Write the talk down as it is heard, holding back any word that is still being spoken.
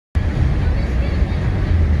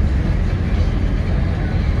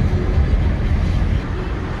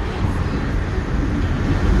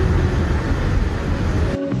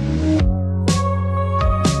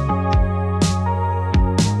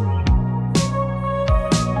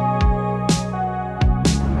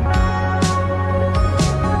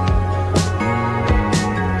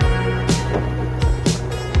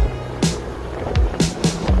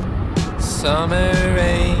Summer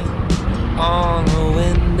rain on the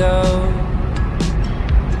window.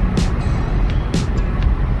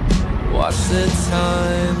 Watch the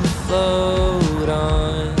time float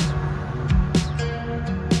on.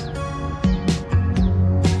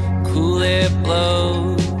 Cool air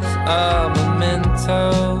blows a memento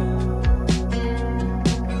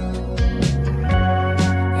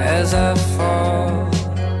as I fall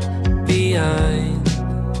behind.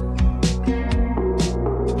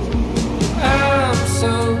 I'm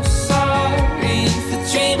so sorry for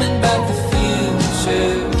dreaming about the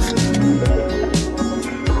future.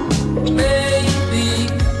 Maybe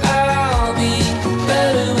I'll be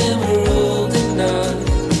better when we're old enough.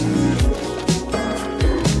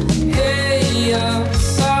 Hey, I'm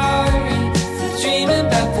sorry for dreaming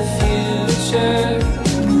about the future.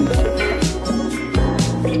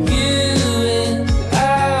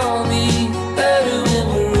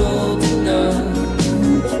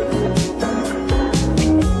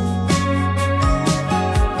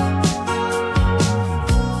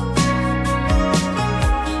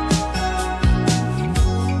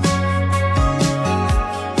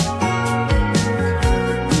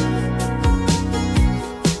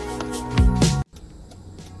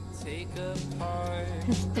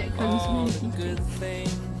 All the good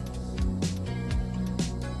things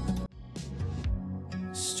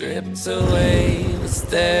stripped away, what's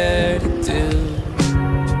there to do?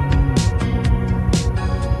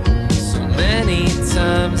 So many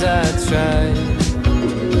times I tried,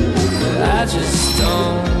 but I just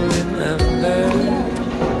don't remember.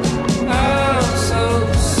 I'm so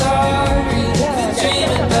sorry for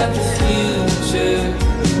dreaming about the future.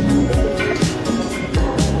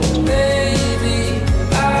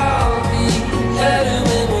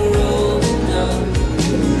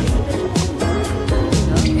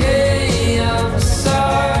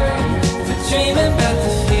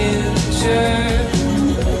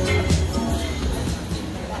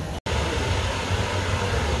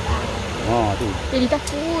 Oh tu. Jadi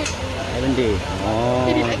takut. Benda. Oh,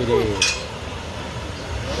 jadi tu takut.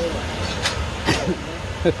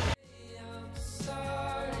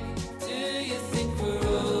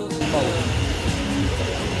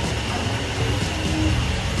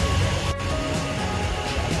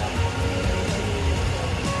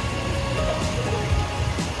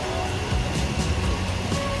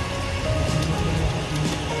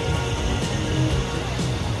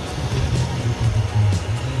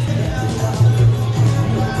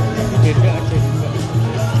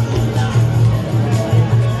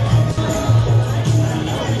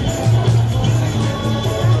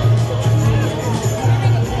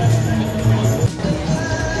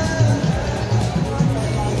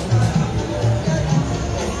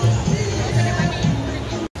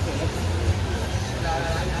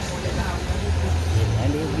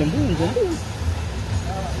 dia.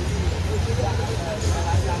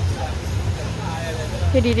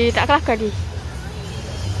 Jadi dia tak kelakar dia.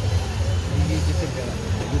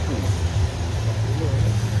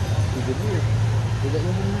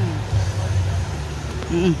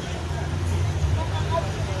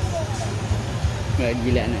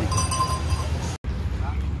 Gila anak.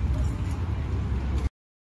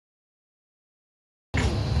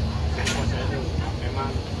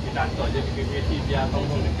 Memang kita hantar je ke KKT biar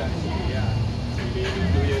tolong dekat sini ya. Bila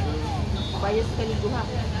dulu je tu Bayar sekaligus lah.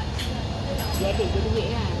 Dia adik dia duit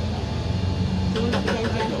kan. Cuma nak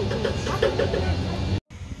perjanjian tu.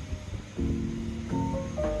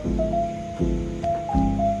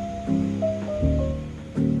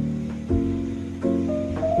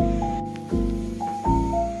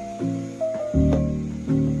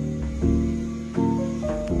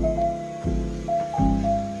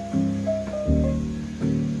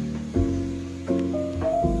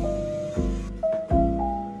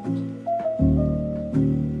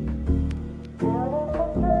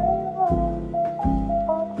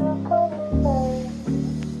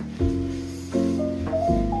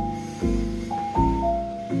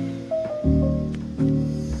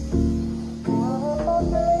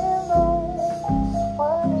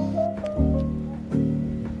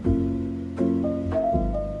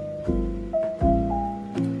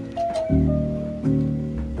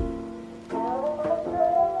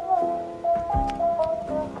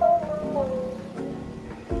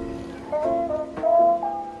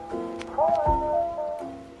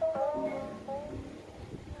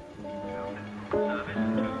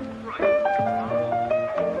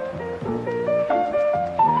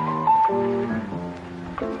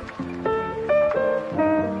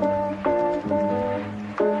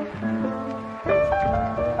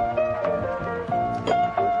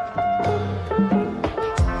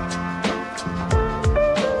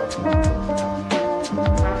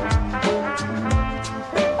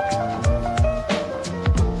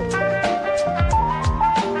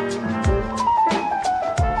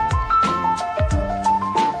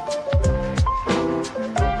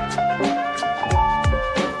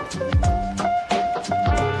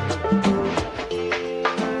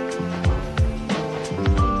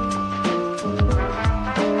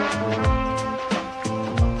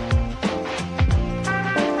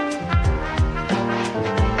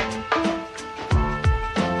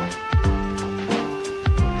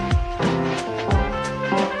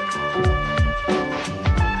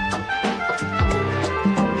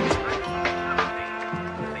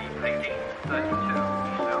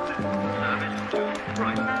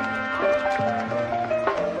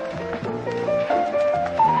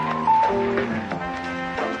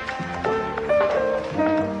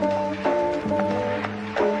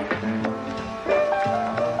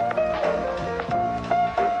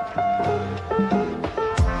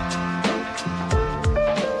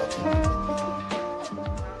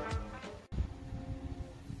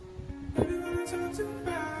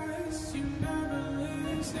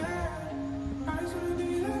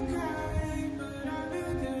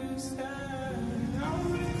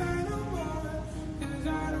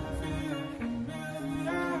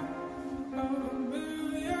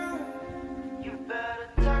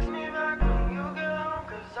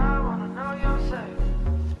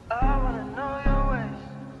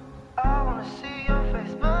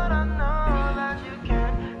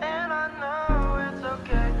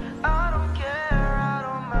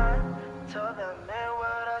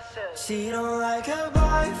 She don't like her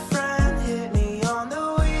boyfriend, hit me on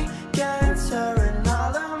the weekends. Her and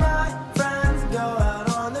all of my friends go out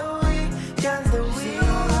on the weekends. She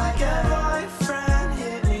don't like her boyfriend,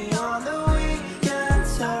 hit me on the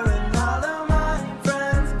weekends. Her and all of my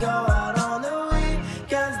friends go out on the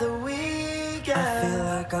weekends. The weekend. I feel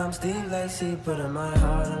like I'm Steve Lacy, putting my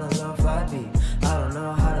heart on a low flat beat. I don't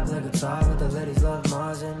know how to play guitar, but the ladies love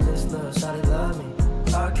Mars and this little shawty love me.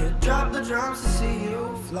 I could drop the drums to see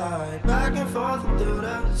you fly back and forth through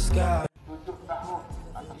the sky.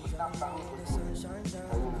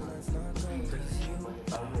 7 tahun atau 6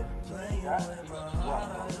 tahun berikut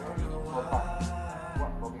saya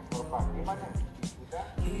buat bobby korban di mana sudah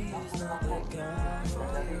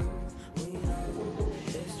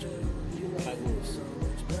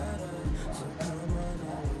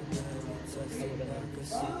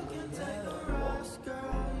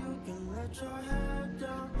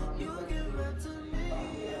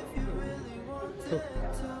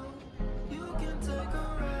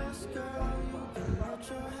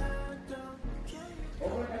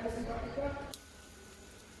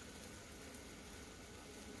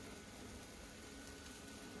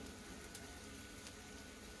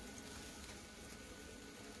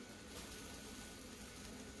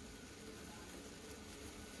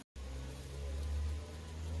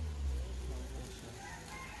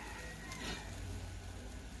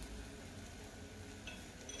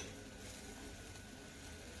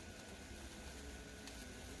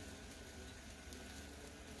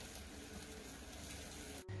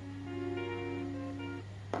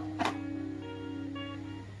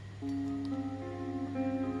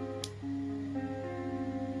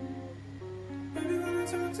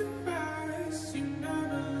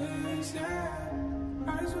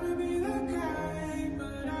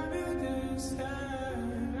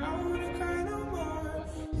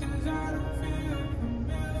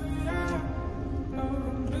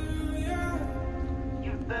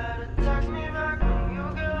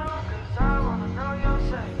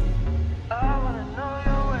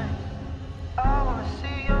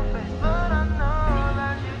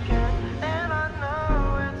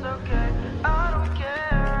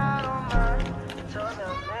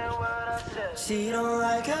She don't